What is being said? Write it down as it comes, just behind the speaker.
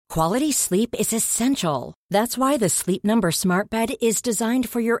Quality sleep is essential. That's why the Sleep Number Smart Bed is designed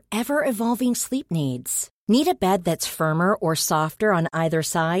for your ever-evolving sleep needs. Need a bed that's firmer or softer on either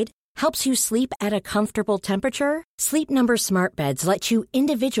side? Helps you sleep at a comfortable temperature? Sleep Number Smart Beds let you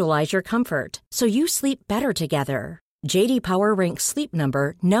individualize your comfort, so you sleep better together. J.D. Power ranks Sleep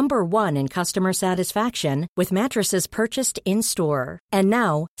Number number 1 in customer satisfaction with mattresses purchased in-store. And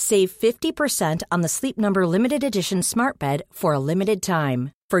now, save 50% on the Sleep Number Limited Edition Smart Bed for a limited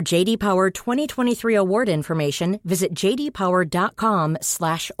time. For J.D. Power 2023 award information, visit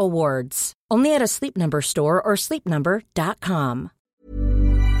jdpower.com/awards. Only at a Sleep Number store or sleepnumber.com.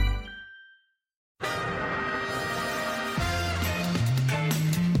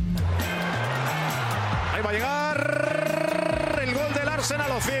 Ahí va a llegar el gol del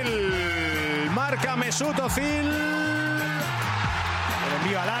Arsenal. Özil marca Mesut Özil. El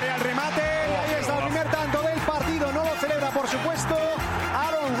envío al área, el remate. Y ahí está el primer tanto del partido. No lo celebra, por supuesto,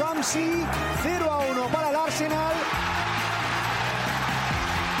 Aaron Ramsey. 0-1 para el Arsenal.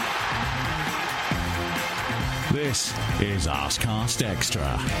 This is Arscast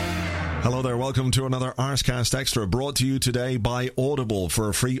Extra. Hello there, welcome to another Arscast Extra, brought to you today by Audible. For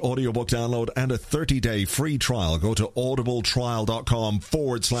a free audiobook download and a 30-day free trial, go to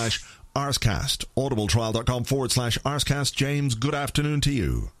audibletrial.com/Arscast. audibletrial.com/Arscast. James, good afternoon to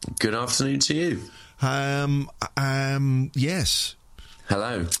you. Good afternoon to you. Yes.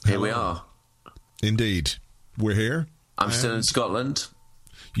 Hello. Here we are. Indeed. We're here. I'm still in Scotland.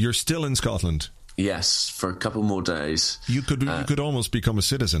 You're still in Scotland? Yes, for a couple more days. You could almost become a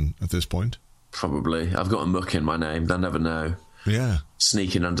citizen at this point. Probably. I've got a muck in my name. They'll never know. Yeah.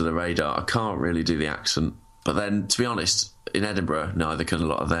 Sneaking under the radar. I can't really do the accent. But then, to be honest, in Edinburgh, neither can a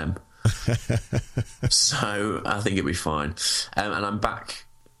lot of them. So I think it'll be fine. And I'm back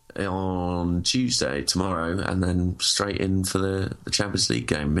on Tuesday, tomorrow, and then straight in for the Champions League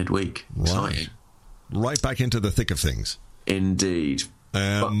game midweek. Right. Exciting. Right back into the thick of things. Indeed.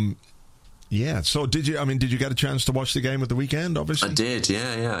 Yeah, so did you get a chance to watch the game at the weekend, obviously? I did,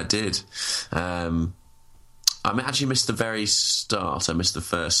 yeah, I did. I actually missed the very start. I missed the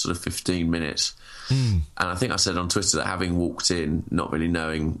first sort of 15 minutes. And I think I said on Twitter that having walked in, not really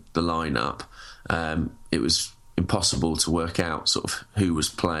knowing the lineup, it was impossible to work out sort of who was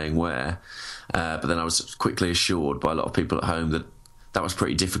playing where. But then I was quickly assured by a lot of people at home that was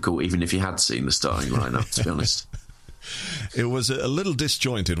pretty difficult, even if you had seen the starting lineup, to be honest. It was a little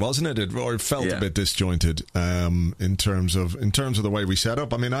disjointed, wasn't it? Or it felt a bit disjointed in terms of the way we set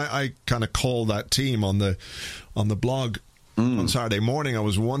up. I mean, I kind of called that team on the blog on Saturday morning. I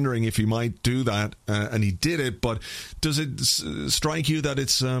was wondering if he might do that, and he did it. But does it strike you that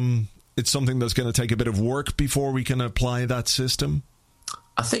it's something that's going to take a bit of work before we can apply that system?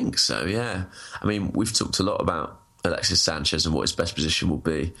 I think so. Yeah. I mean, we've talked a lot about Alexis Sanchez and what his best position will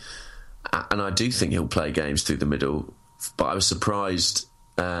be. And I do think he'll play games through the middle, but I was surprised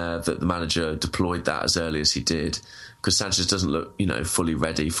that the manager deployed that as early as he did, because Sanchez doesn't look, fully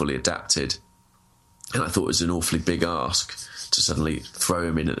ready, fully adapted. And I thought it was an awfully big ask to suddenly throw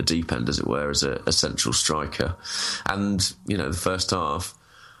him in at the deep end, as it were, as a central striker. And, the first half,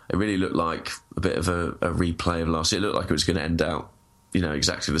 it really looked like a bit of a replay of last year. It looked like it was going to end out,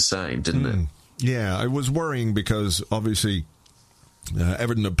 exactly the same, didn't it? Yeah, I was worrying because obviously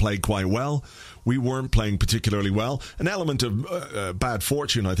Everton had played quite well. We weren't playing particularly well. An element of bad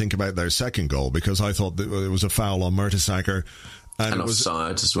fortune, I think, about their second goal, because I thought that it was a foul on Mertesacker. And it was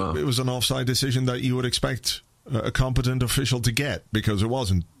offside as well. It was an offside decision that you would expect a competent official to get, because it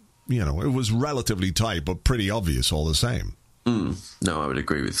wasn't, it was relatively tight, but pretty obvious all the same. No, I would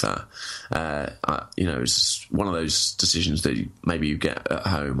agree with that. It's one of those decisions that maybe you get at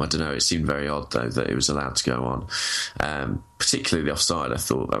home. I don't know. It seemed very odd, though, that it was allowed to go on. Particularly the offside, I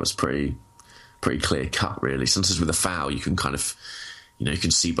thought that was pretty clear cut, really. Sometimes with a foul, you can kind of, you can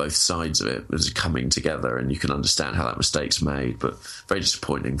see both sides of it as coming together, and you can understand how that mistake's made. But very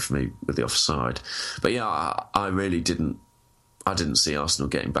disappointing for me with the offside. But yeah, I really didn't see Arsenal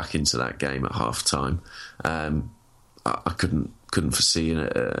getting back into that game at half time. I couldn't foresee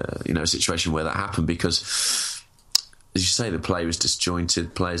a situation where that happened, because, as you say, the play was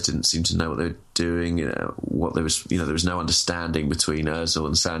disjointed. Players didn't seem to know what they were doing. There was no understanding between Özil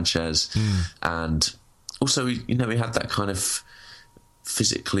and Sanchez, and also we had that kind of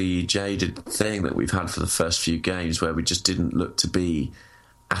physically jaded thing that we've had for the first few games, where we just didn't look to be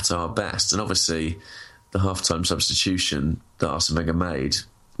at our best. And obviously, the half-time substitution that Arsene Wenger made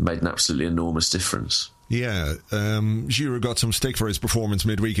an absolutely enormous difference. Yeah, Giroud got some stick for his performance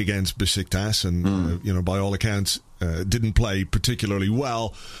midweek against Besiktas, and by all accounts didn't play particularly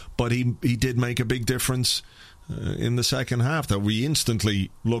well, but he did make a big difference. in the second half, that we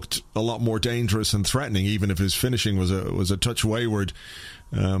instantly looked a lot more dangerous and threatening, even if his finishing was a touch wayward.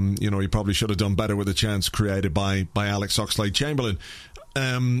 He probably should have done better with the chance created by Alex Oxlade-Chamberlain.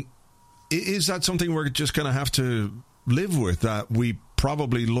 Is that something we're just going to have to live with, that we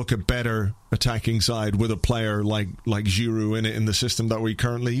probably look a better attacking side with a player like Giroud in the system that we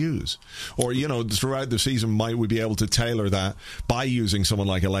currently use? Or, throughout the season, might we be able to tailor that by using someone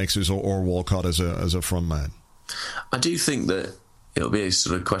like Alexis or Walcott as a front man? I do think that it'll be a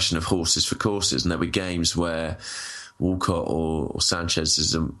sort of question of horses for courses, and there'll be games where Walcott or Sanchez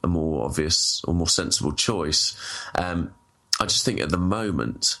is a more obvious or more sensible choice. I just think at the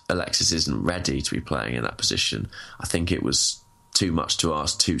moment Alexis isn't ready to be playing in that position. I think it was too much to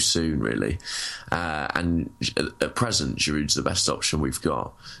ask too soon, really. And at present, Giroud's the best option we've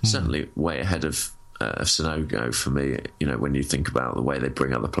got. Certainly way ahead of Sanogo for me, when you think about the way they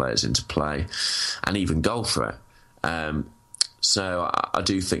bring other players into play and even goal threat. So I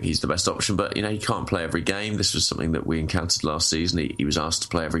do think he's the best option, but he can't play every game. This was something that we encountered last season. He was asked to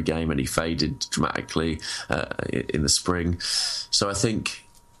play every game and he faded dramatically in the spring. So I think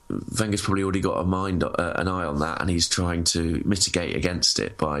Wenger's probably already got an eye on that, and he's trying to mitigate against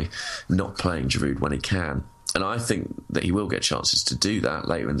it by not playing Giroud when he can. And I think that he will get chances to do that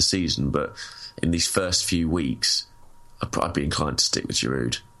later in the season, but in these first few weeks, I'd be inclined to stick with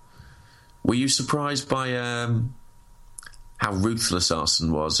Giroud. Were you surprised by how ruthless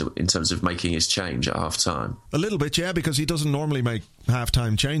Arsene was in terms of making his change at half-time? A little bit, yeah, because he doesn't normally make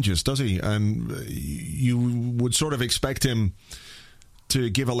half-time changes, does he? And you would sort of expect him to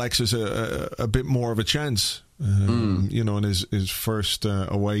give Alexis a bit more of a chance, in his first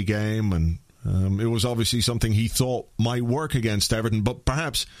away game. And it was obviously something he thought might work against Everton, but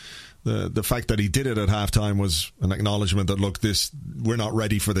perhaps the fact that he did it at halftime was an acknowledgement that, look, we're not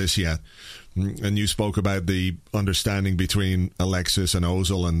ready for this yet. And you spoke about the understanding between Alexis and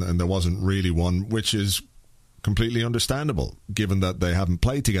Ozil, and there wasn't really one, which is completely understandable, given that they haven't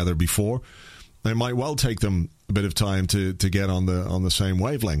played together before. It might well take them a bit of time to get on the same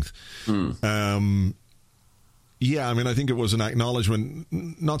wavelength. I think it was an acknowledgement,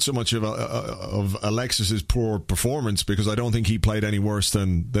 not so much of Alexis's poor performance, because I don't think he played any worse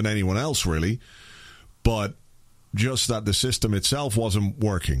than anyone else, really, but just that the system itself wasn't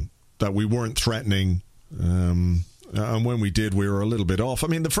working, that we weren't threatening, and when we did, we were a little bit off. I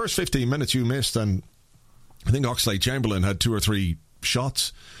mean, the first 15 minutes you missed, and I think Oxlade-Chamberlain had 2 or 3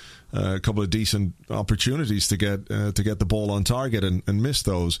 shots, a couple of decent opportunities to get the ball on target and miss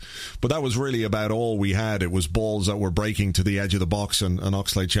those. But that was really about all we had. It was balls that were breaking to the edge of the box, and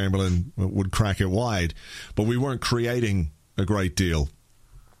Oxlade-Chamberlain would crack it wide. But we weren't creating a great deal.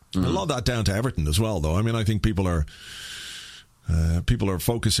 A lot of that down to Everton as well, though. I mean, I think people are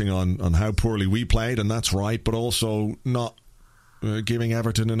focusing on how poorly we played, and that's right, but also not giving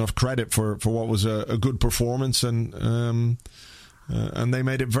Everton enough credit for what was a good performance, and they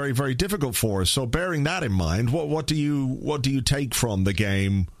made it very, very difficult for us. So bearing that in mind, what do you take from the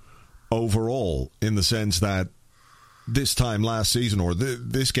game overall, in the sense that this time last season, or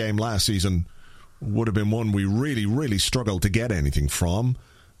this game last season, would have been one we really, really struggled to get anything from?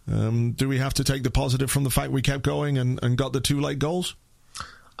 Do we have to take the positive from the fact we kept going and got the 2 late goals?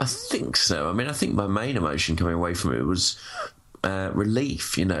 I think so. I mean, I think my main emotion coming away from it was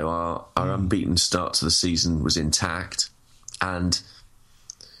relief. Our unbeaten start to the season was intact. And,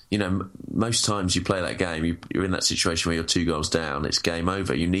 most times you play that game, you're in that situation where you're 2 goals down, it's game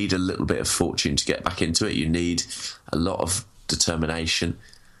over. You need a little bit of fortune to get back into it. You need a lot of determination,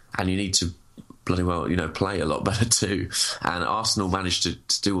 and you need to bloody well, play a lot better too. And Arsenal managed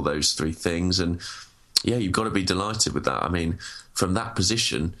to do all those 3 things. And, yeah, you've got to be delighted with that. I mean, from that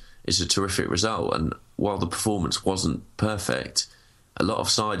position, it's a terrific result. And while the performance wasn't perfect, a lot of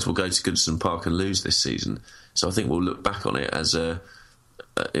sides will go to Goodison Park and lose this season. So I think we'll look back on it as a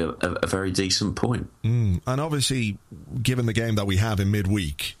very decent point. And obviously, given the game that we have in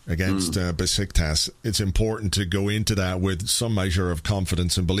midweek against Besiktas, it's important to go into that with some measure of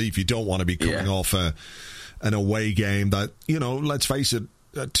confidence and belief. You don't want to be coming off an away game that, let's face it,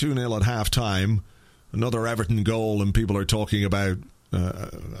 2-0 at half-time, another Everton goal, and people are talking about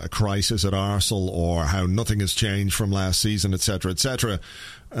a crisis at Arsenal, or how nothing has changed from last season, etc., etc.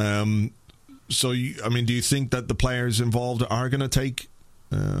 So, do you think that the players involved are going to take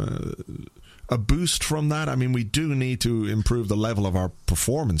a boost from that? I mean, we do need to improve the level of our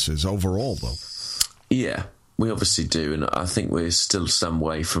performances overall, though. Yeah, we obviously do, and I think we're still some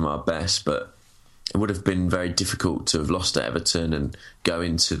way from our best, but it would have been very difficult to have lost at Everton and go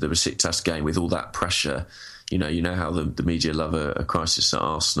into the Besiktas game with all that pressure. You know how the media love a crisis at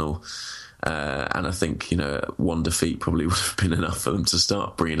Arsenal. And I think, one defeat probably would have been enough for them to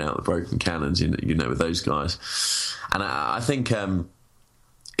start bringing out the broken cannons, with those guys. And I think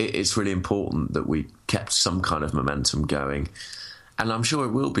it's really important that we kept some kind of momentum going. And I'm sure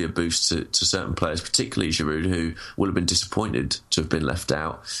it will be a boost to certain players, particularly Giroud, who will have been disappointed to have been left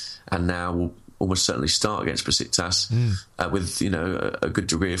out, and now will almost certainly start against Besiktas with a good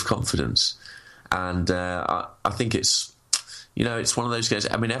degree of confidence. And I think it's one of those games.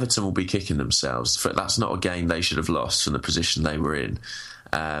 I mean, Everton will be kicking themselves. That's not a game they should have lost from the position they were in.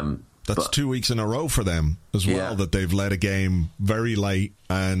 That's 2 weeks in a row for them as well, that they've led a game very late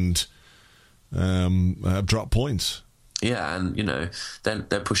and have dropped points. Yeah, and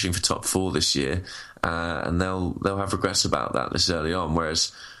they're pushing for top 4 this year, and they'll have regrets about that this early on.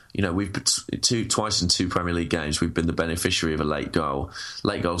 Whereas we've twice in 2 Premier League games we've been the beneficiary of a late goal.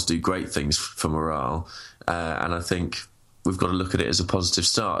 Late goals do great things for morale, and I think we've got to look at it as a positive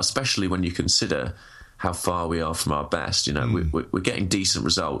start, especially when you consider how far we are from our best. We're getting decent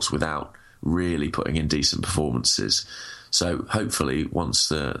results without really putting in decent performances. So hopefully, once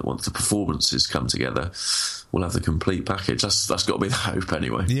the performances come together, we'll have the complete package. That's got to be the hope,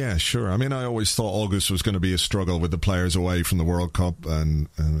 anyway. Yeah, sure. I mean, I always thought August was going to be a struggle with the players away from the World Cup and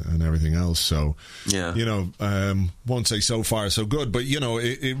everything else. So, won't say so far so good, but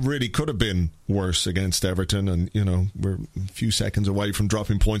it really could have been worse against Everton, and we're a few seconds away from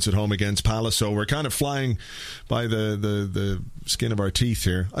dropping points at home against Palace. So we're kind of flying by the skin of our teeth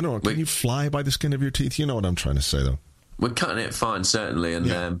here. I don't know. Can you fly by the skin of your teeth? You know what I'm trying to say, though. We're cutting it fine, certainly.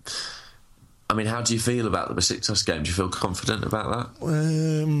 And, I mean, how do you feel about the Besiktas game? Do you feel confident about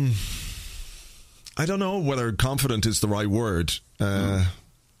that? I don't know whether confident is the right word. I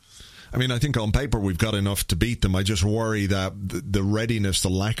mean, I think on paper we've got enough to beat them. I just worry that the readiness, the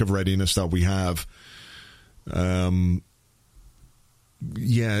lack of readiness that we have, I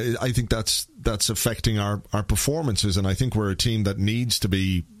think that's affecting our performances. And I think we're a team that needs to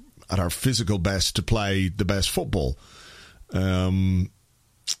be at our physical best to play the best football.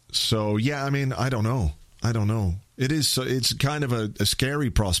 So I mean, I don't know. It's kind of a scary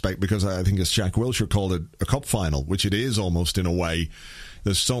prospect, because I think, as Jack Wilshere called it, a cup final, which it is almost in a way.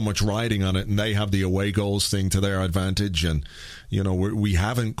 There's so much riding on it, and they have the away goals thing to their advantage, and we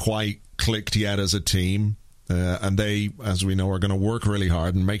haven't quite clicked yet as a team. And they, as we know, are going to work really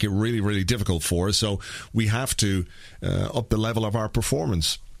hard and make it really, really difficult for us. So we have to up the level of our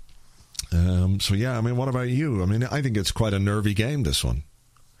performance. I mean, what about you? I mean, I think it's quite a nervy game, this one.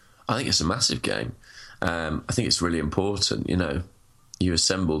 I think it's a massive game. I think it's really important. You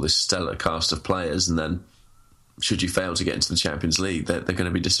assemble this stellar cast of players, and then should you fail to get into the Champions League, they're going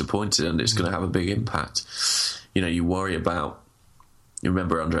to be disappointed, and it's going to have a big impact. You worry about, you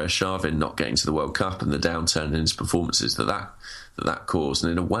remember Andreas Sharvin not getting to the World Cup and the downturn in his performances that caused.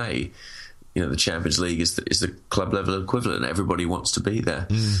 And in a way, the Champions League is the club level equivalent. Everybody wants to be there.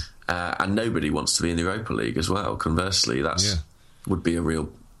 And nobody wants to be in the Europa League as well. Conversely, would be a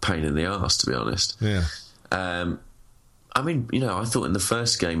real pain in the arse, to be honest. Yeah. I mean, I thought in the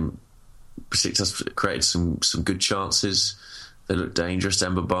first game, Besiktas created some good chances. They looked dangerous.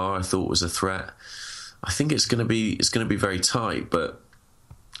 Demba Ba, I thought, was a threat. I think it's going to be very tight. But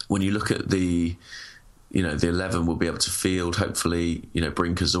when you look at the 11 will be able to field. Hopefully,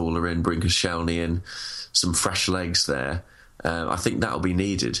 bring Cazorla in, bring Koscielny in, some fresh legs there. I think that'll be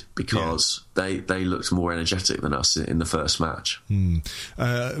needed, because they looked more energetic than us in the first match.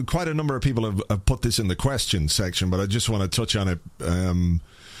 Quite a number of people have put this in the question section, but I just want to touch on it.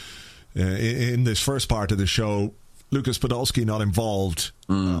 In this first part of the show, Lucas Podolski not involved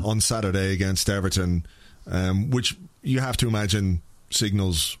on Saturday against Everton, which you have to imagine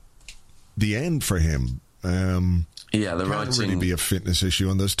signals the end for him. The writing can't really be a fitness issue,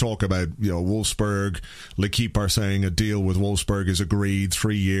 and there's talk about Wolfsburg. L'Équipe are saying a deal with Wolfsburg is agreed,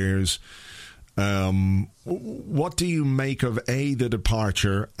 3 years. What do you make of the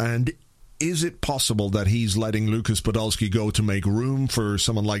departure, and is it possible that he's letting Lucas Podolski go to make room for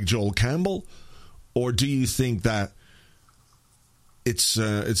someone like Joel Campbell, or do you think that it's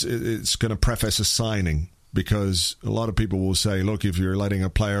going to preface a signing? Because a lot of people will say, look, if you're letting a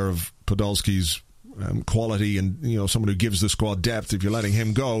player of Podolski's quality and someone who gives the squad depth, if you're letting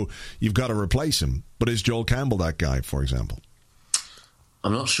him go, you've got to replace him. But is Joel Campbell that guy, for example?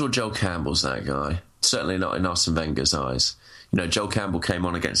 I'm not sure Joel Campbell's that guy. Certainly not in Arsene Wenger's eyes. Joel Campbell came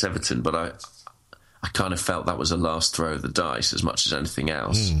on against Everton, but I kind of felt that was a last throw of the dice as much as anything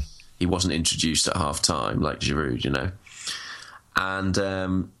else. He wasn't introduced at half time like Giroud, and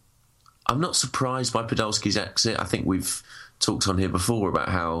I'm not surprised by Podolski's exit. I think we've talked on here before about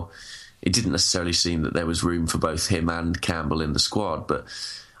how it didn't necessarily seem that there was room for both him and Campbell in the squad, but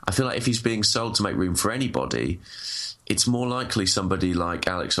I feel like if he's being sold to make room for anybody, it's more likely somebody like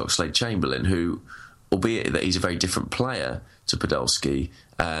Alex Oxlade-Chamberlain, who, albeit that he's a very different player to Podolski,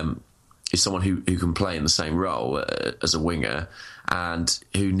 is someone who can play in the same role as a winger and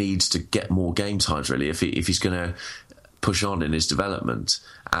who needs to get more game times, really, if he's going to push on in his development.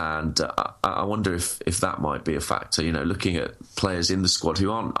 And I wonder if that might be a factor, looking at players in the squad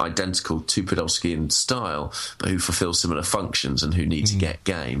who aren't identical to Podolski in style, but who fulfil similar functions and who need to get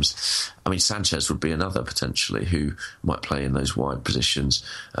games. I mean, Sanchez would be another, potentially, who might play in those wide positions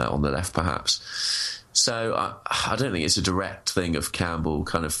on the left, perhaps. So I don't think it's a direct thing of Campbell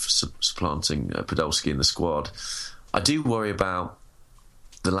kind of supplanting Podolski in the squad. I do worry about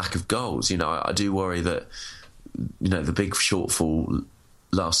the lack of goals. I do worry that, the big shortfall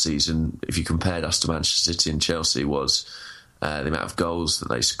last season, if you compared us to Manchester City and Chelsea, was the amount of goals that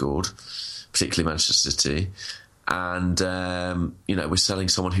they scored, particularly Manchester City. And, we're selling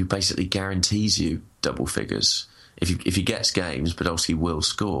someone who basically guarantees you double figures. If he gets games, Podolski will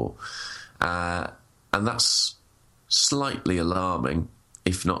score. And that's slightly alarming,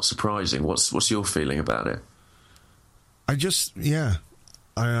 if not surprising. What's your feeling about it?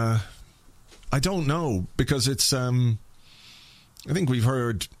 I don't know, because it's I think we've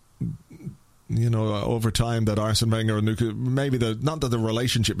heard over time that Arsene Wenger and Luka, maybe not that the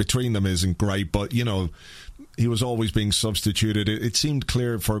relationship between them isn't great, but he was always being substituted. It seemed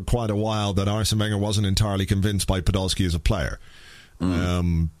clear for quite a while that Arsene Wenger wasn't entirely convinced by Podolski as a player.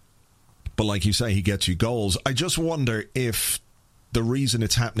 But like you say, he gets you goals. I just wonder if the reason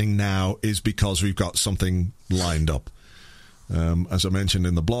it's happening now is because we've got something lined up. As I mentioned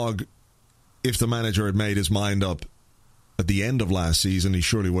in the blog, if the manager had made his mind up at the end of last season, he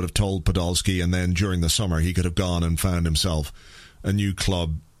surely would have told Podolski, and then during the summer he could have gone and found himself a new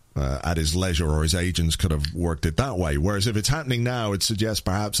club at his leisure, or his agents could have worked it that way. Whereas if it's happening now, it suggests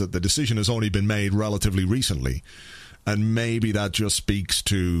perhaps that the decision has only been made relatively recently, and maybe that just speaks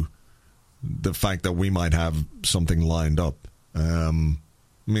to the fact that we might have something lined up.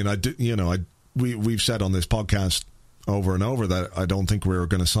 We've said on this podcast over and over that I don't think we're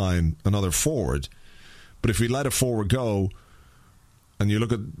going to sign another forward. But if we let a forward go, and you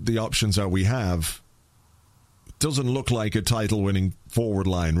look at the options that we have, it doesn't look like a title-winning forward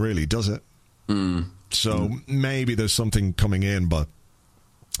line, really, does it? So maybe there's something coming in, but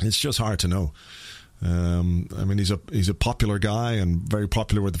it's just hard to know. He's a popular guy and very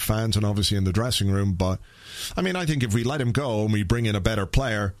popular with the fans and obviously in the dressing room. But, I think if we let him go and we bring in a better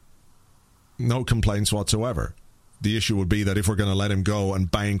player, no complaints whatsoever. The issue would be that if we're going to let him go and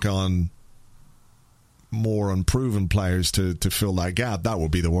bank on more unproven players to fill that gap, that would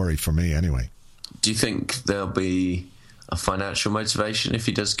be the worry for me anyway. Do you think there'll be a financial motivation if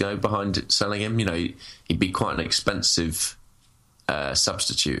he does go behind selling him? He'd be quite an expensive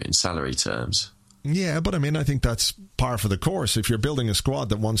substitute in salary terms. Yeah, but I think that's par for the course. If you're building a squad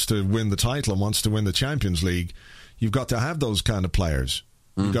that wants to win the title and wants to win the Champions League, you've got to have those kind of players.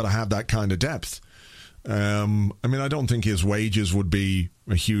 You've got to have that kind of depth. I don't think his wages would be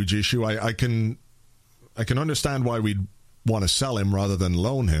a huge issue. I can understand why we'd want to sell him rather than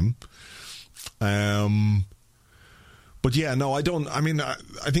loan him. But yeah, no, I don't. I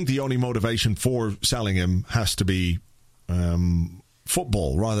think the only motivation for selling him has to be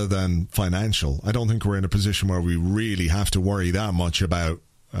football rather than financial. I don't think we're in a position where we really have to worry that much about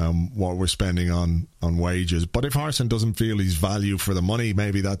what we're spending on wages. But if Arsene doesn't feel he's value for the money,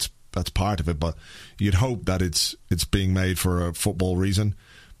 maybe that's part of it. But you'd hope that it's being made for a football reason,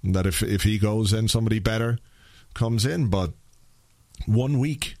 and that if he goes, then somebody better comes in. But 1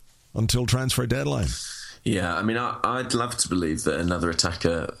 week until transfer deadline. Yeah, I'd love to believe that another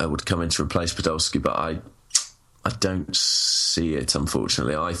attacker would come in to replace Podolski, but I don't see it,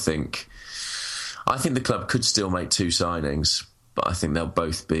 unfortunately. I think the club could still make two signings, but I think they'll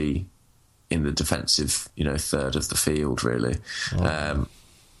both be in the defensive, third of the field, really. Oh.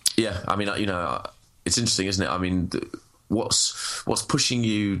 It's interesting, isn't it? What's pushing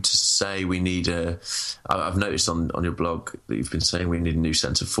you to say we need I've noticed on your blog that you've been saying we need a new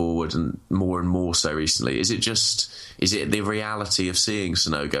centre forward, and more so recently. Is it the reality of seeing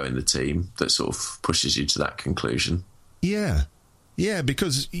Sanogo in the team that sort of pushes you to that conclusion? Yeah,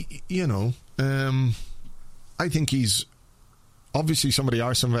 because I think he's obviously somebody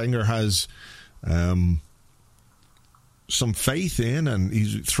Arsene Wenger has some faith in, and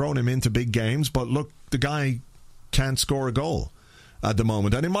he's thrown him into big games. But look, the guy can't score a goal at the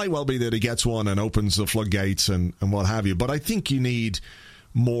moment, and it might well be that he gets one and opens the floodgates and what have you, but I think you need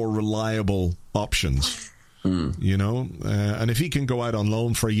more reliable options. And if he can go out on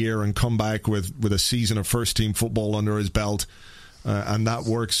loan for a year and come back with a season of first team football under his belt and that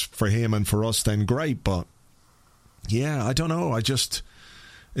works for him and for us, then great. But yeah, I don't know. It just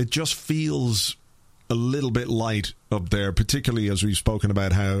feels a little bit light up there, particularly as we've spoken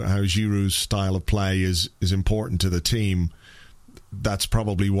about how Giroud's style of play is important to the team. That's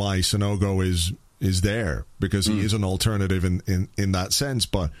probably why Sanogo is there, because he is an alternative in that sense.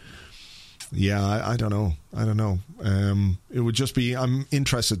 But yeah, I don't know. It would just be, I'm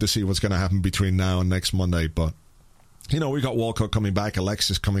interested to see what's going to happen between now and next Monday. But we got Walcott coming back,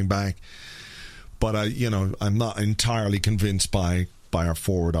 Alexis coming back, but I'm not entirely convinced by our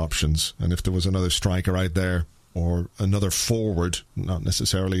forward options. And if there was another striker out there, or another forward, not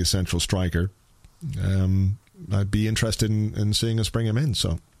necessarily a central striker, I'd be interested in seeing us bring him in.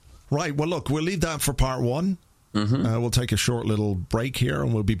 So, right, well, look, we'll leave that for part one. We'll take a short little break here,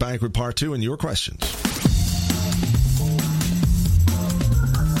 and we'll be back with part two and your questions.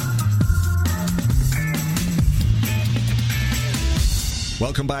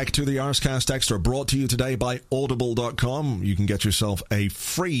 Welcome back to the Arscast Extra, brought to you today by Audible.com. You can get yourself a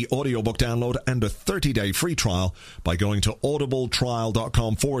free audiobook download and a 30-day free trial by going to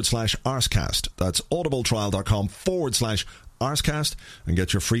audibletrial.com/Arscast. That's audibletrial.com/Arscast, and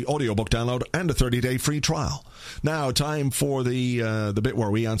get your free audiobook download and a 30-day free trial. Now, time for the bit where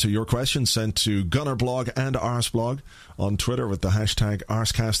we answer your questions sent to Gunnerblog and Arsblog on Twitter with the hashtag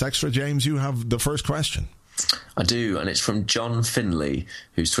ArscastExtra. James, you have the first question. I do, and it's from John Finley,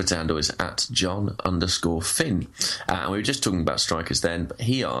 whose Twitter handle is @John_Fin. And we were just talking about strikers then, but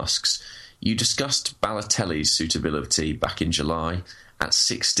he asks, you discussed Balotelli's suitability back in July at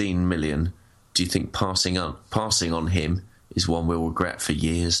 16 million. Do you think passing on him is one we'll regret for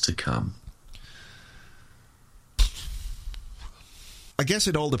years to come? I guess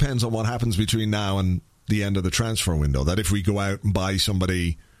it all depends on what happens between now and the end of the transfer window. That if we go out and buy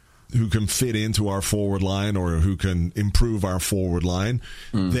somebody who can fit into our forward line or who can improve our forward line,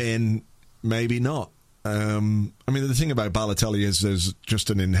 then maybe not. I mean, the thing about Balotelli is there's just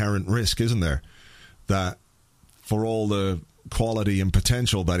an inherent risk, isn't there? That for all the quality and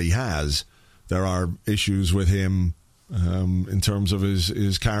potential that he has, there are issues with him in terms of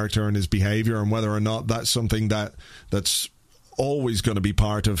his character and his behaviour, and whether or not that's something that's always going to be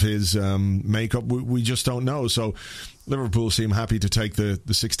part of his makeup, we just don't know. So Liverpool seem happy to take the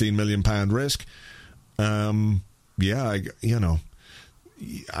 £16 million risk.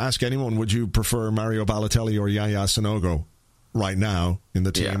 Ask anyone, would you prefer Mario Balotelli or Yaya Sanogo right now in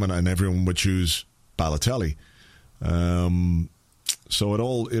the team? And everyone would choose Balotelli.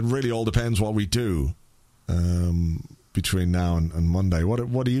 So it really all depends what we do between now and Monday.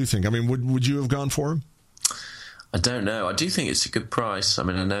 What do you think? I mean, would you have gone for him? I don't know. I do think it's a good price. I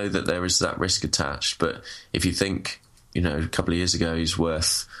mean, I know that there is that risk attached, but if you think, a couple of years ago he's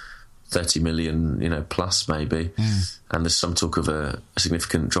worth 30 million, plus maybe, and there's some talk of a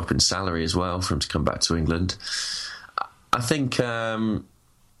significant drop in salary as well for him to come back to England. I think I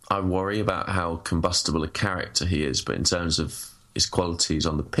worry about how combustible a character he is, but in terms of his qualities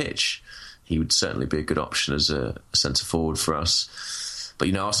on the pitch, he would certainly be a good option as a centre-forward for us.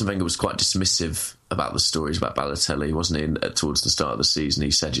 But, Arsene Wenger was quite dismissive about the stories about Balotelli, wasn't he? Towards the start of the season,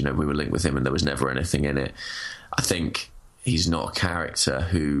 he said, we were linked with him and there was never anything in it. I think he's not a character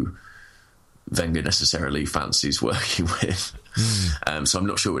who Wenger necessarily fancies working with. So I'm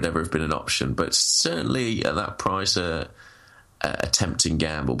not sure it would ever have been an option. But certainly at that price, a tempting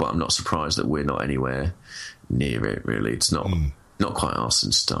gamble. But I'm not surprised that we're not anywhere near it, really. It's not quite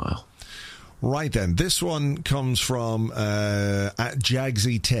Arsene's style. Right then, this one comes from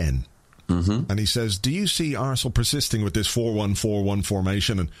 @Jagsy10. And he says, do you see Arsenal persisting with this 4-1-4-1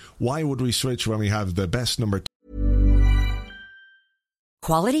 formation, and why would we switch when we have the best number?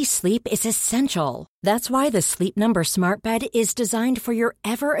 Quality sleep is essential. That's why the Sleep Number Smart Bed is designed for your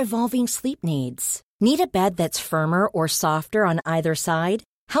ever-evolving sleep needs. Need a bed that's firmer or softer on either side?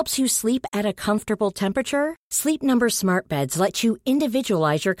 Helps you sleep at a comfortable temperature? Sleep Number Smart Beds let you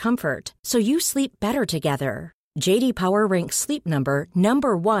individualize your comfort, so you sleep better together. J.D. Power ranks Sleep Number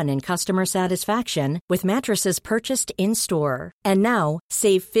 #1 in customer satisfaction with mattresses purchased in-store. And now,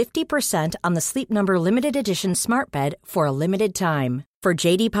 save 50% on the Sleep Number Limited Edition Smart Bed for a limited time. For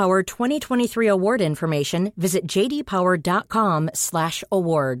J.D. Power 2023 award information, visit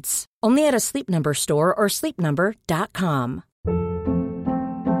jdpower.com/awards. Only at a Sleep Number store or sleepnumber.com.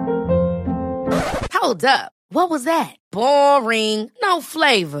 Hold up. What was that? Boring. No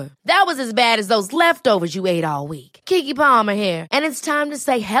flavor. That was as bad as those leftovers you ate all week. Keke Palmer here, and it's time to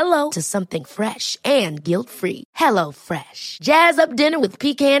say hello to something fresh and guilt-free. Hello Fresh. Jazz up dinner with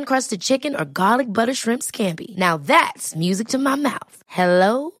pecan-crusted chicken or garlic butter shrimp scampi. Now that's music to my mouth.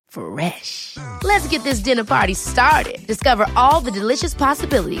 Hello Fresh. Let's get this dinner party started. Discover all the delicious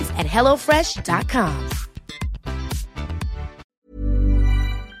possibilities at HelloFresh.com.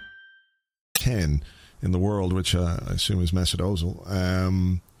 Ken in the world, which I assume is Mesut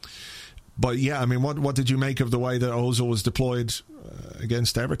Ozil. But yeah, I mean, what did you make of the way that Ozil was deployed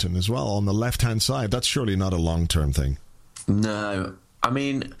against Everton as well on the left-hand side? That's surely not a long-term thing. No. I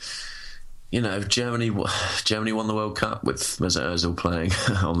mean, you know, Germany won the World Cup with Mesut Ozil playing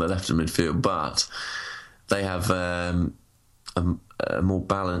on the left of midfield, but they have a more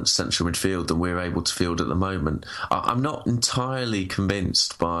balanced central midfield than we're able to field at the moment. I'm not entirely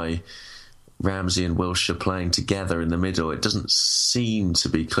convinced by Ramsey and Wilshere playing together in the middle. It doesn't seem to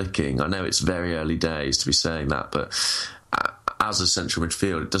be clicking. I know it's very early days to be saying that, but as a central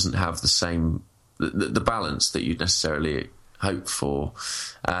midfield, it doesn't have the same the balance that you'd necessarily hope for.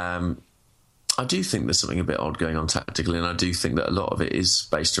 I do think there's something a bit odd going on tactically, and I do think that a lot of it is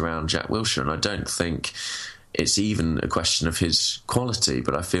based around Jack Wilshere, and I don't think it's even a question of his quality,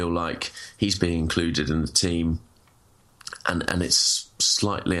 but I feel like he's being included in the team and it's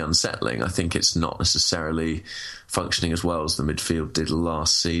slightly unsettling. I think it's not necessarily functioning as well as the midfield did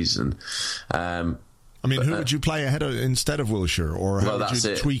last season. I mean, who would you play instead of Wilshere, or how would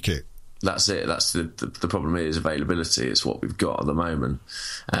you tweak it? That's it. That's the problem is availability. It's what we've got at the moment.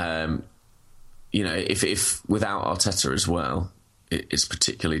 You know, if without Arteta as well, it's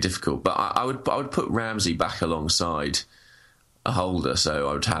particularly difficult. But I would put Ramsey back alongside a holder. So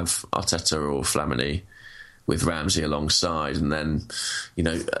I would have Arteta or Flamini with Ramsey alongside, and then, you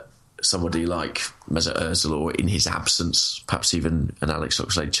know, somebody like Mesut Ozil, or in his absence, perhaps even an Alex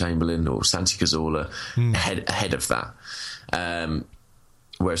Oxlade-Chamberlain or Santi Cazorla ahead of that.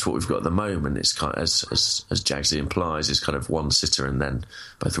 Whereas what we've got at the moment is kind of, as Jagsy implies, is kind of one sitter and then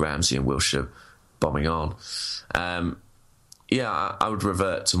both Ramsey and Wilshere bombing on. I would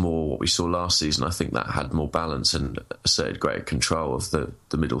revert to more what we saw last season. I think that had more balance and asserted greater control of the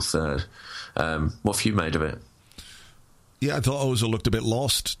middle third. What have you made of it? Yeah, I thought Ozil looked a bit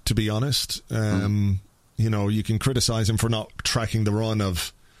lost, to be honest. You know, you can criticise him for not tracking the run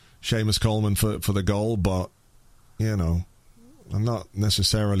of Seamus Coleman for the goal, but, you know, I'm not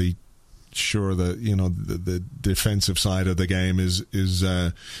necessarily sure that, you know, the defensive side of the game is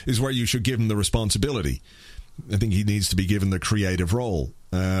where you should give him the responsibility. I think he needs to be given the creative role.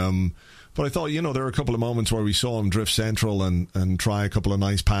 But I thought, you know, there were a couple of moments where we saw him drift central and try a couple of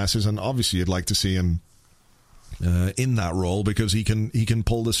nice passes, and obviously you'd like to see him in that role because he can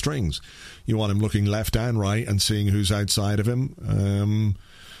pull the strings. You want him looking left and right and seeing who's outside of him.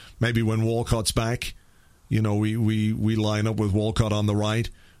 Maybe when Walcott's back, you know, we line up with Walcott on the right,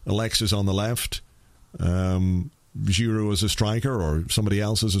 Alexis on the left, Giroud as a striker or somebody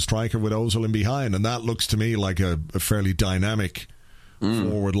else as a striker with Ozil in behind, and that looks to me like a fairly dynamic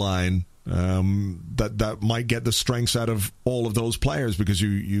forward line that might get the strengths out of all of those players, because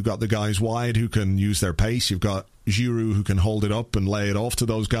you got the guys wide who can use their pace, you've got Giroud who can hold it up and lay it off to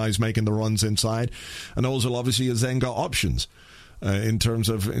those guys making the runs inside, and Ozil obviously has then got options in terms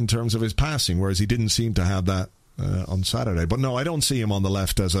of his passing, whereas he didn't seem to have that on Saturday. But no, I don't see him on the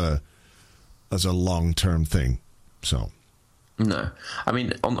left as a long-term thing. So, no, I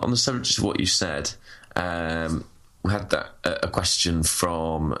mean, on the subject of what you said, we had a question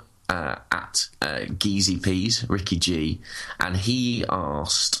from at Geezy Peas, Ricky G, and he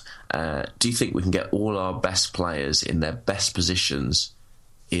asked, do you think we can get all our best players in their best positions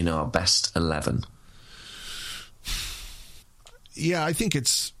in our best 11? Yeah, I think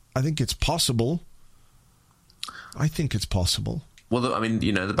it's possible. I think it's possible. Well, I mean,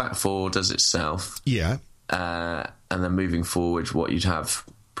 you know, the back four does itself. Yeah. And then moving forward, what you'd have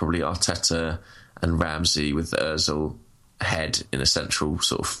probably Arteta and Ramsey with Ozil ahead in a central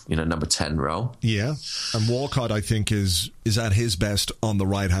sort of, you know, number 10 role. Yeah. And Walcott, I think, is at his best on the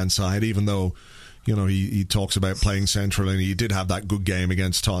right-hand side, even though, you know, he talks about playing central, and he did have that good game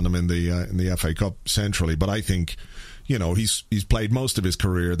against Tottenham in the FA Cup centrally. But I think, you know, he's played most of his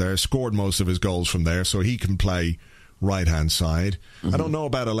career there, scored most of his goals from there, so he can play right-hand side. Mm-hmm. I don't know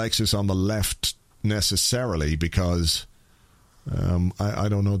about Alexis on the left necessarily, because I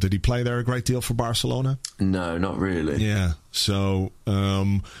don't know, did he play there a great deal for Barcelona? No, not really. Yeah, so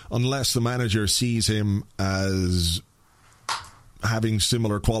unless the manager sees him as having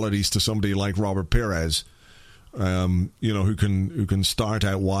similar qualities to somebody like Robert Pires, you know, who can start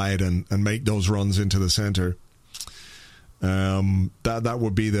out wide and make those runs into the centre, That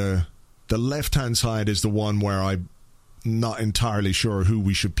would be the left-hand side is the one where I'm not entirely sure who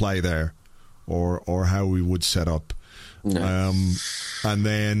we should play there or how we would set up. No. And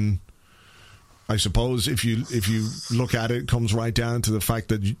then I suppose if you look at it, it comes right down to the fact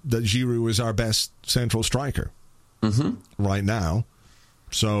that Giroud is our best central striker right now.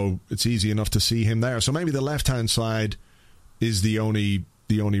 So it's easy enough to see him there. So maybe the left-hand side is the only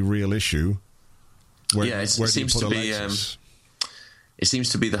real issue. It seems to be. It seems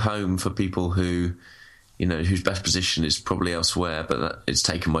to be the home for people who, whose best position is probably elsewhere, but it's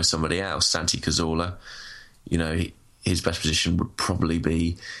taken by somebody else. Santi Cazorla, his best position would probably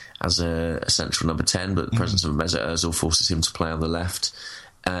be as a central number 10, but the presence of Mesut Ozil forces him to play on the left.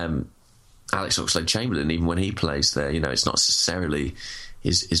 Alex Oxlade-Chamberlain, even when he plays there, it's not necessarily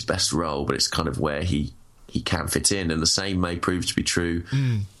his best role, but it's kind of where he can fit in. And the same may prove to be true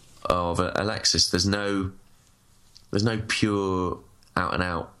of Alexis. There's no pure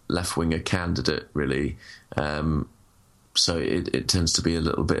out-and-out left-winger candidate, really. So it tends to be a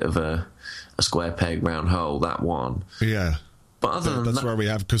little bit of a square peg, round hole, that one. Yeah. But other than that's where we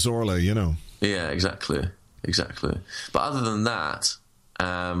have Cazorla, Yeah, exactly. But other than that,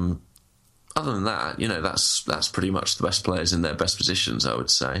 that's pretty much the best players in their best positions, I would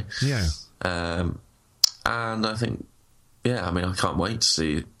say. Yeah. And I think, I can't wait to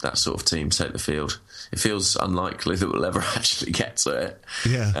see that sort of team take the field. It feels unlikely that we'll ever actually get to it,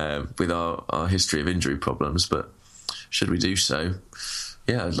 with our history of injury problems. But should we do so,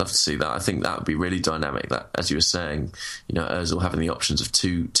 I'd love to see that. I think that would be really dynamic. That, as you were saying, Ozil having the options of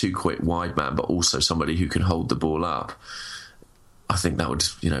two quick wide man, but also somebody who can hold the ball up. I think that would,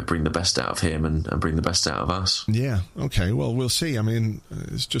 bring the best out of him and bring the best out of us. Yeah, okay, well, we'll see. I mean,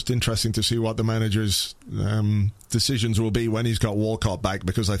 it's just interesting to see what the manager's decisions will be when he's got Walcott back,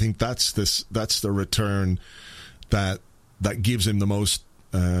 because I think that's the return that gives him the most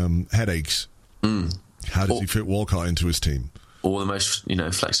headaches. How does he fit Walcott into his team? Or the most,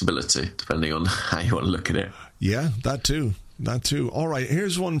 flexibility, depending on how you want to look at it. Yeah, that too. All right,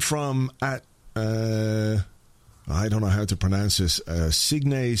 here's one from I don't know how to pronounce this.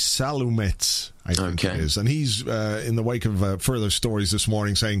 Signe Salumets, I think it is. And he's in the wake of further stories this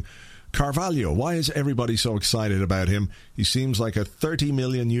morning saying, Carvalho, why is everybody so excited about him? He seems like a €30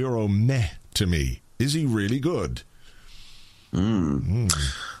 million meh to me. Is he really good?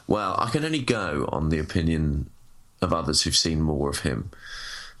 Well, I can only go on the opinion of others who've seen more of him.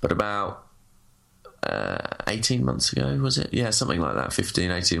 But about 18 months ago, was it? Yeah, something like that,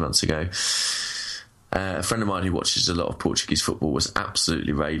 15, 18 months ago. A friend of mine who watches a lot of Portuguese football was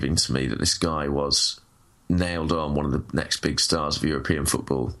absolutely raving to me that this guy was nailed on, one of the next big stars of European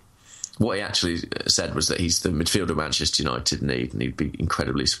football. What he actually said was that he's the midfielder Manchester United need, and he'd be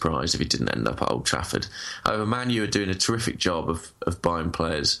incredibly surprised if he didn't end up at Old Trafford. However, Man U are doing a terrific job of buying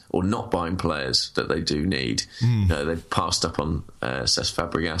players, or not buying players that they do need. They've passed up on Cesc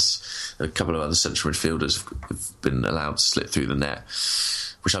Fabregas. A couple of other central midfielders have been allowed to slip through the net,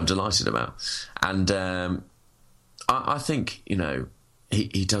 which I'm delighted about. And I think,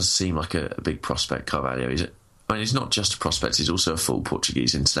 he does seem like a big prospect, Carvalho. He's not just a prospect, he's also a full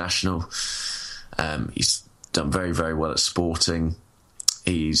Portuguese international. He's done very, very well at Sporting.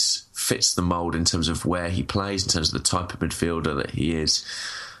 He fits the mould in terms of where he plays, in terms of the type of midfielder that he is.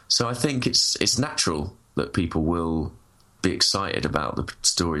 So I think it's natural that people will be excited about the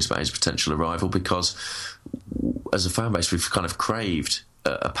stories about his potential arrival, because as a fan base, we've kind of craved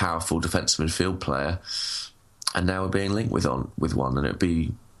a powerful defensive midfield player, and now we're being linked with one, and it'd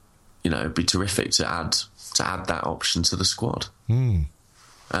be terrific to add that option to the squad.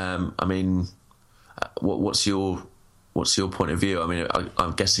 What's your point of view? I mean,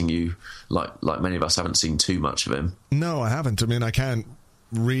 I'm guessing you, like many of us, haven't seen too much of him. No, I haven't. I mean, I can't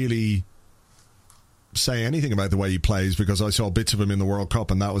really say anything about the way he plays, because I saw bits of him in the World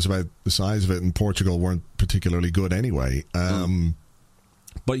Cup, and that was about the size of it, and Portugal weren't particularly good anyway.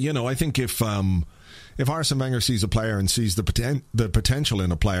 But, I think if Arsene Wenger sees a player and sees the potential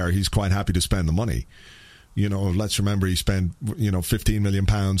in a player, he's quite happy to spend the money. Let's remember he spent, £15 million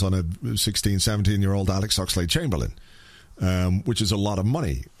on a 16, 17-year-old Alex Oxlade-Chamberlain, which is a lot of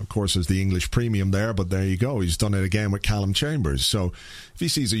money. Of course, there's the English premium there, but there you go. He's done it again with Callum Chambers. So if he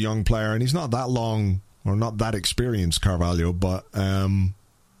sees a young player, and he's not that long or not that experienced, Carvalho, but,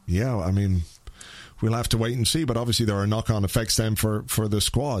 we'll have to wait and see. But obviously there are knock-on effects then for the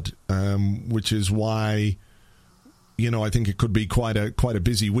squad, which is why, I think it could be quite a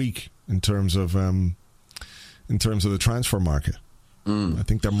busy week in terms of the transfer market. I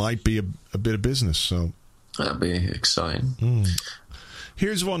think there might be a bit of business. So that'd be exciting.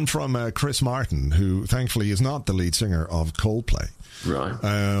 Here's one from Chris Martin, who thankfully is not the lead singer of Coldplay. Right.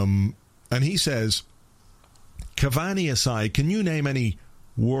 And he says, Cavani aside, can you name any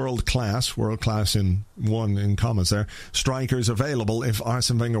world class in comments there, strikers available if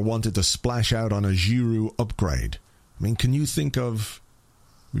Arsene Wenger wanted to splash out on a Giroud upgrade? I mean, can you think of,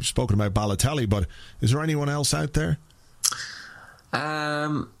 we've spoken about Balotelli, but is there anyone else out there? I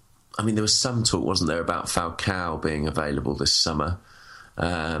mean, there was some talk, wasn't there, about Falcao being available this summer.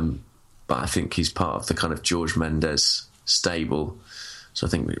 But I think he's part of the kind of George Mendes stable. So I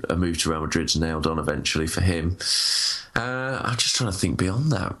think a move to Real Madrid's nailed on eventually for him. I'm just trying to think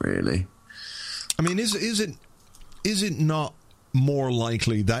beyond that, really. I mean, is it not more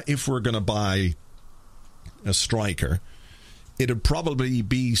likely that if we're going to buy a striker, it'd probably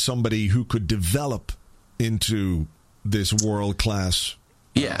be somebody who could develop into this world-class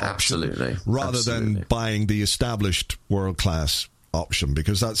Yeah, option, absolutely. rather than buying the established world-class option,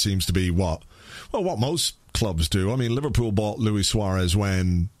 because that seems to be what most clubs do. I mean, Liverpool bought Luis Suarez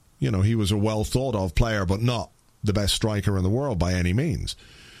when, he was a well-thought-of player, but not the best striker in the world by any means.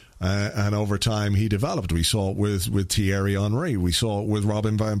 And over time, he developed. We saw it with Thierry Henry. We saw it with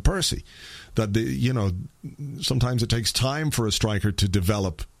Robin van Persie. That, sometimes it takes time for a striker to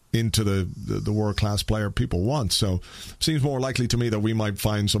develop into the world-class player people want. So it seems more likely to me that we might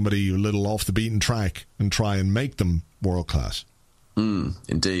find somebody a little off the beaten track and try and make them world-class.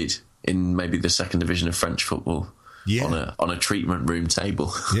 Indeed. In maybe the second division of French football. Yeah. On a treatment room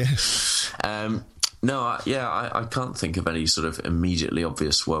table. Yes. I can't think of any sort of immediately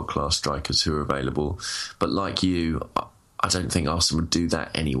obvious world-class strikers who are available. But like you, I don't think Arsenal would do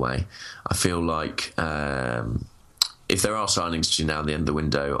that anyway. I feel like if there are signings between now and the end of the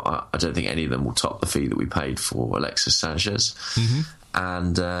window, I don't think any of them will top the fee that we paid for Alexis Sanchez. Mm-hmm.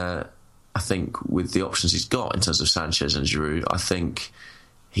 And I think with the options he's got in terms of Sanchez and Giroud, I think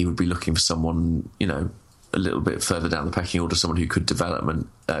he would be looking for someone, a little bit further down the pecking order, someone who could develop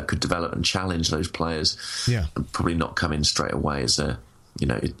and challenge those players. Yeah, and probably not come in straight away as your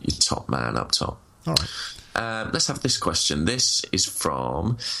top man up top. All right. Let's have this question. This is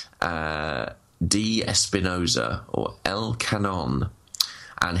from D. Espinoza, or El Canon,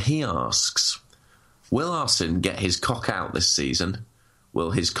 and he asks, will Arsene get his cock out this season?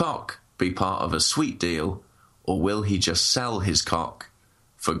 Will his cock be part of a sweet deal, or will he just sell his cock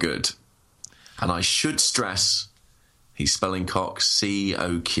for good? And I should stress, he's spelling cock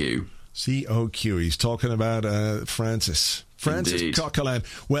C-O-Q. C-O-Q. He's talking about Francis Coquelin.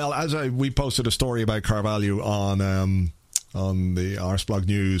 Well, we posted a story about Carvalho on the Arsblog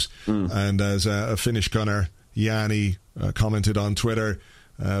News, and as a Finnish gunner, Yanni commented on Twitter,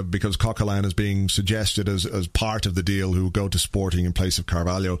 because Coquelin is being suggested as part of the deal, who go to Sporting in place of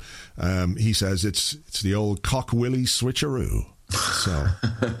Carvalho. He says it's the old Cock Willie switcheroo. So,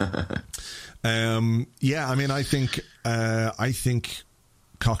 I think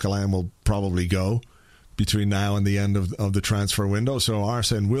Coquelin will probably go between now and the end of the transfer window. So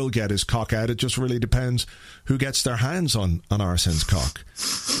Arsene will get his cock out. It just really depends who gets their hands on Arsene's cock.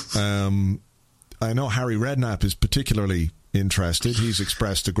 I know Harry Redknapp is particularly interested. He's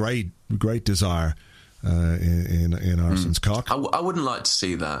expressed a great desire in Arsene's cock. I wouldn't like to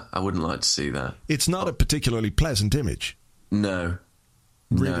see that. It's not a particularly pleasant image. No.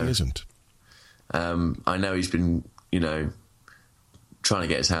 Really isn't. I know he's been, trying to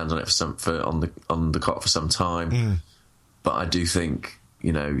get his hands on it on the cock for some time. But I do think,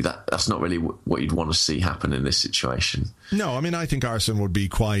 that's not really what you'd want to see happen in this situation. No, I mean, I think Arsene would be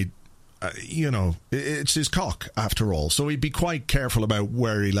quite, it's his cock after all. So he'd be quite careful about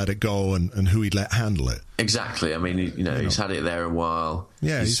where he let it go and who he'd let handle it. Exactly. I mean, he's had it there a while.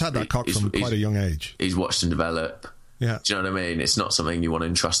 Yeah, he's had that cock from quite a young age. He's watched him develop. Yeah. Do you know what I mean? It's not something you want to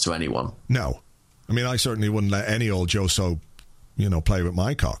entrust to anyone. No. I mean, I certainly wouldn't let any old Joe So, play with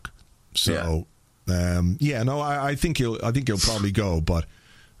my cock. So, I think he'll probably go, but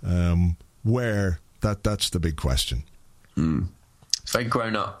where, that's the big question. It's a very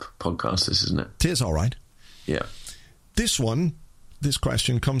grown-up podcast, this, isn't it? It is, all right. Yeah. This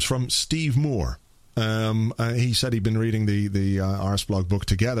question comes from Steve Moore. He said he'd been reading the Arsblog book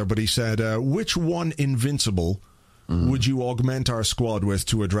together, but he said, which one Invincible would you augment our squad with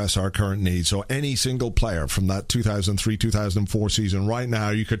to address our current needs? So any single player from that 2003-2004 season right now,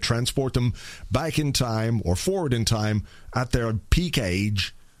 you could transport them back in time or forward in time at their peak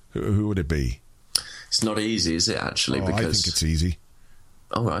age. Who would it be? It's not easy, is it, actually? Because I think it's easy.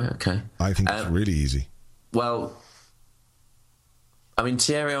 Oh, right, okay. I think it's really easy. Well, I mean,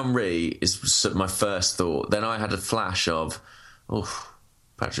 Thierry Henry is my first thought. Then I had a flash of,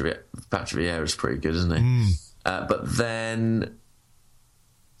 Patrick Vieira is pretty good, isn't he? But then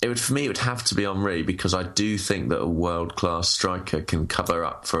For me, it would have to be Henry, because I do think that a world-class striker can cover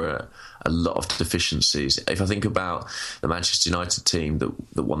up for a lot of deficiencies. If I think about the Manchester United team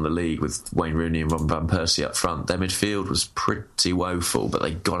that won the league with Wayne Rooney and Ron Van Persie up front, their midfield was pretty woeful, but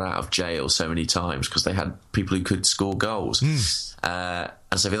they got out of jail so many times because they had people who could score goals. And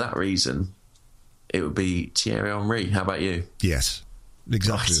so for that reason, it would be Thierry Henry. How about you? Yes,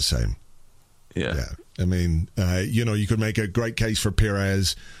 exactly the same. Yeah. I mean, you could make a great case for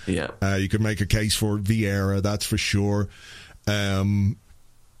Pires. Yeah. You could make a case for Vieira, that's for sure.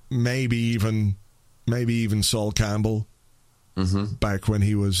 Maybe even Sol Campbell, back when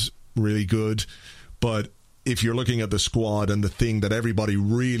he was really good. But if you're looking at the squad, and the thing that everybody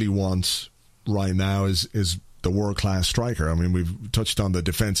really wants right now is the world-class striker. I mean, we've touched on the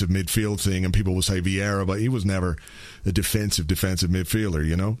defensive midfield thing, and people will say Vieira, but he was never a defensive midfielder,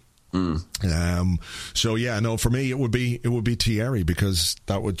 you know? So yeah, no, for me it would be Thierry, because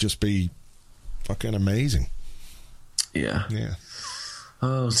that would just be fucking amazing. Yeah.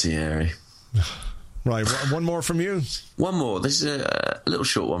 Oh, Thierry. Right, one more from you. One more. This is a little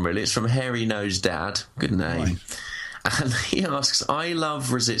short one, really. It's from Hairy Nose Dad. Good name. Right. And he asks, I love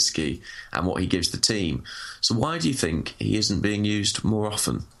Rosicky and what he gives the team. So why do you think he isn't being used more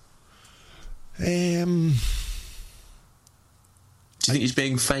often? Do you think he's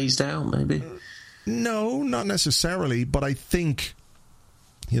being phased out, maybe? No, not necessarily. But I think,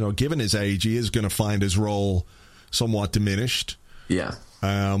 given his age, he is going to find his role somewhat diminished. Yeah.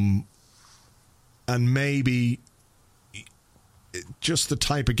 And maybe just the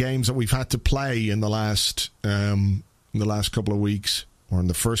type of games that we've had to play in the last couple of weeks, or in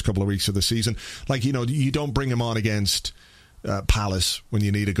the first couple of weeks of the season. Like, you don't bring him on against Palace when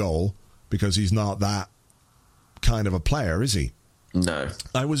you need a goal, because he's not that kind of a player, is he? No.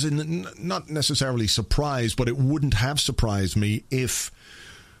 I was not necessarily surprised, but it wouldn't have surprised me if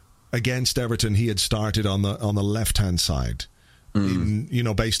against Everton he had started on the left-hand side,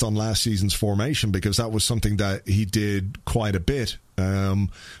 based on last season's formation, because that was something that he did quite a bit, playing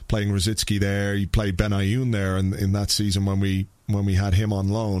Rosicky there. He played Benayoun there in that season when we had him on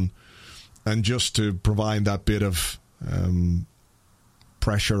loan, and just to provide that bit of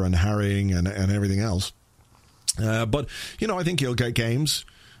pressure and harrying and everything else. But, I think he'll get games.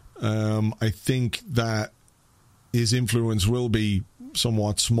 I think that his influence will be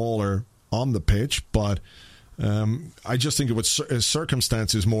somewhat smaller on the pitch, but I just think it was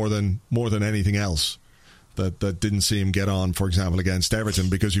circumstances more than anything else that didn't see him get on, for example, against Everton,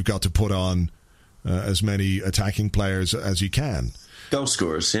 because you've got to put on as many attacking players as you can. Goal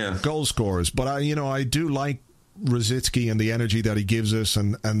scorers, yeah. Goal scorers. But, I do like Rosicky and the energy that he gives us,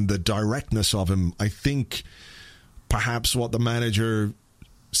 and the directness of him. I think perhaps what the manager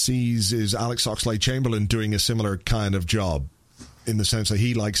sees is Alex Oxlade-Chamberlain doing a similar kind of job, in the sense that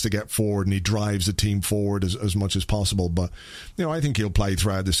he likes to get forward and he drives the team forward as much as possible. But I think he'll play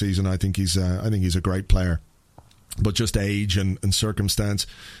throughout the season. I think he's a great player, but just age and circumstance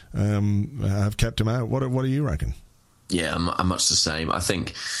have kept him out. What do you reckon? Yeah, I'm much the same. I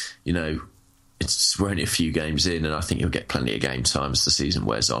think we're only a few games in, and I think he'll get plenty of game time as the season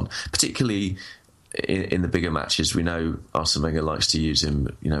wears on, particularly in the bigger matches. We know Arsene Wenger likes to use him,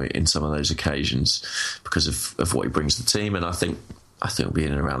 in some of those occasions because of what he brings to the team, and I think he'll be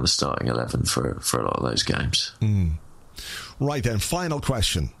in and around the starting 11 for a lot of those games. Right then, final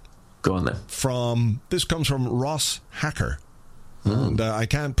question. Go on then. This comes from Ross Hacker, and I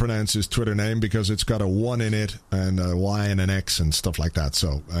can't pronounce his Twitter name because it's got a 1 in it and a Y and an X and stuff like that.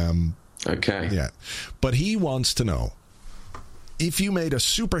 So, okay, yeah, but he wants to know, if you made a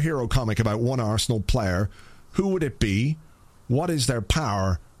superhero comic about one Arsenal player, who would it be? What is their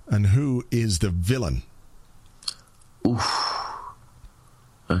power? And who is the villain? Oof.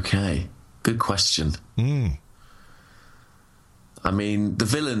 Okay. Good question. I mean, the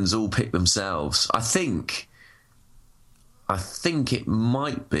villains all pick themselves. I think it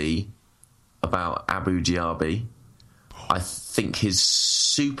might be about Abu Diaby. I think his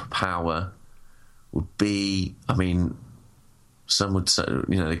superpower would be, some would say,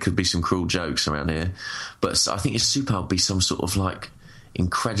 there could be some cruel jokes around here, but I think his superpower would be some sort of like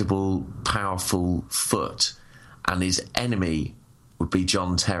incredible, powerful foot, and his enemy would be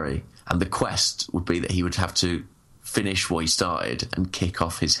John Terry, and the quest would be that he would have to finish what he started and kick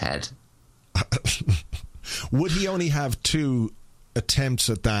off his head. Would he only have 2 attempts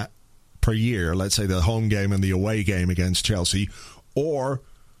at that per year, let's say the home game and the away game against Chelsea, or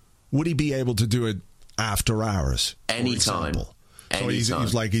would he be able to do it after hours? Anytime. So he's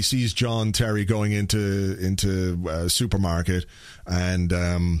like, he sees John Terry going into a supermarket,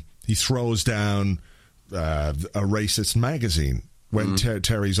 and he throws down a racist magazine when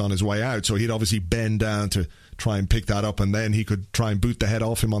Terry's on his way out. So he'd obviously bend down to try and pick that up, and then he could try and boot the head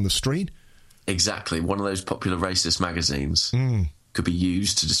off him on the street. Exactly. One of those popular racist magazines could be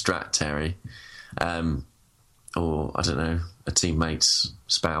used to distract Terry. Or, I don't know, a teammate's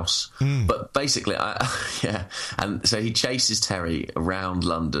spouse. But basically, and so he chases Terry around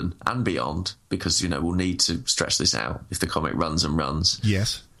London and beyond, because, we'll need to stretch this out if the comic runs and runs.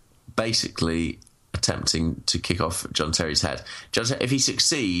 Yes. Basically attempting to kick off John Terry's head. If he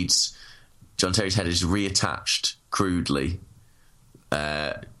succeeds, John Terry's head is reattached crudely,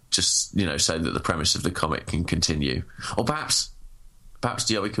 just, so that the premise of the comic can continue. Or perhaps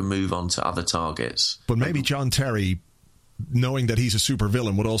Diaby can move on to other targets. But maybe John Terry, knowing that he's a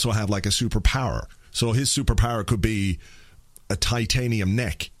supervillain, would also have like a superpower. So his superpower could be a titanium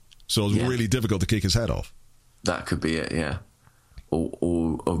neck. So it's really difficult to kick his head off. That could be it, yeah.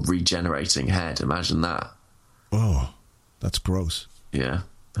 Or a regenerating head. Imagine that. Oh, that's gross. Yeah,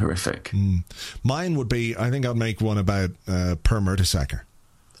 horrific. Mine would be, I think I'd make one about Per Mertesacker.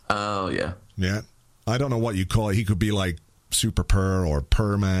 Oh, yeah. Yeah. I don't know what you call it. He could be like Super Per or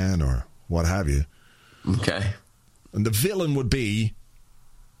Per Man or what have you. Okay. And the villain would be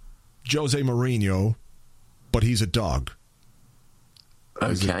Jose Mourinho, but he's a dog.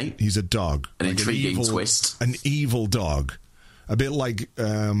 Okay. He's a dog. An intriguing twist. An evil dog. A bit like, I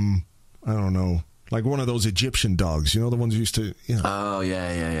don't know, like one of those Egyptian dogs. The ones used to, Oh,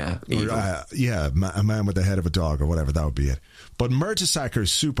 yeah. Or, a man with the head of a dog or whatever. That would be it. But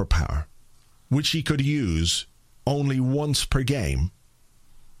Mertesacker's superpower, which he could use only once per game,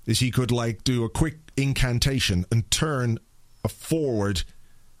 is he could do a quick incantation and turn a forward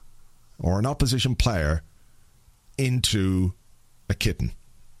or an opposition player into a kitten.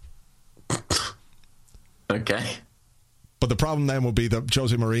 Okay. But the problem then would be that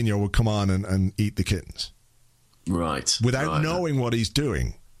Jose Mourinho would come on and eat the kittens. Right. Without knowing what he's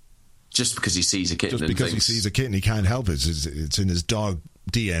doing. Just because he sees a kitten. Just because he sees a kitten, he can't help it. It's in his dog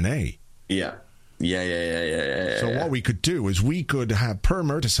DNA. Yeah. Yeah. So what we could do is we could have Per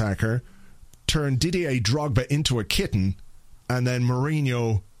Mertesacker turn Didier Drogba into a kitten, and then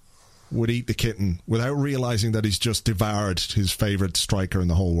Mourinho would eat the kitten without realising that he's just devoured his favourite striker in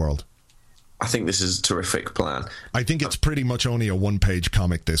the whole world. I think this is a terrific plan. I think it's pretty much only a one-page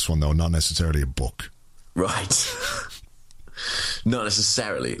comic, this one, though, not necessarily a book. Right. Not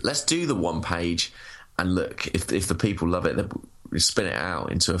necessarily. Let's do the one page, and look, if the people love it, we spin it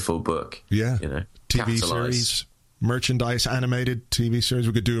out into a full book. Yeah. TV series, merchandise, animated TV series.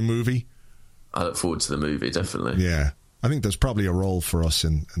 We could do a movie. I look forward to the movie, definitely. Yeah. I think there's probably a role for us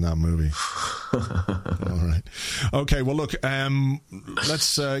in that movie. All right. Okay, well, look,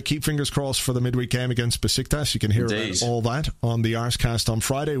 let's keep fingers crossed for the midweek game against Besiktas. You can hear all that on the Arscast on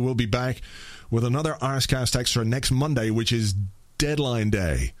Friday. We'll be back with another Arscast Extra next Monday, which is deadline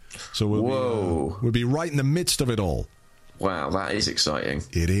day. So we'll be right in the midst of it all. Wow, that is exciting.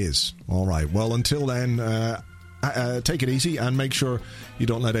 It is. All right. Well, until then, take it easy and make sure you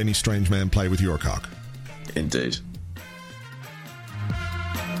don't let any strange men play with your cock. Indeed.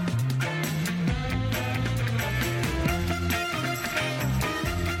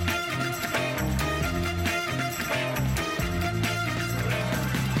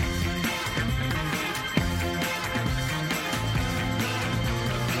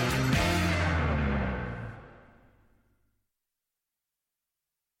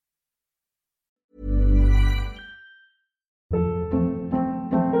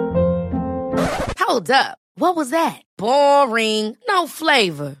 Hold up. What was that? Boring. No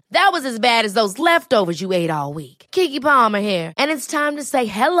flavor. That was as bad as those leftovers you ate all week. Keke Palmer here. And it's time to say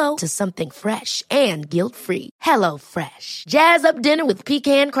hello to something fresh and guilt-free. Hello Fresh. Jazz up dinner with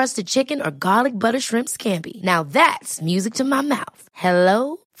pecan-crusted chicken or garlic butter shrimp scampi. Now that's music to my mouth.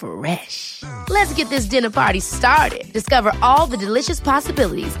 Hello Fresh. Let's get this dinner party started. Discover all the delicious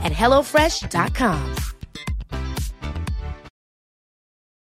possibilities at HelloFresh.com.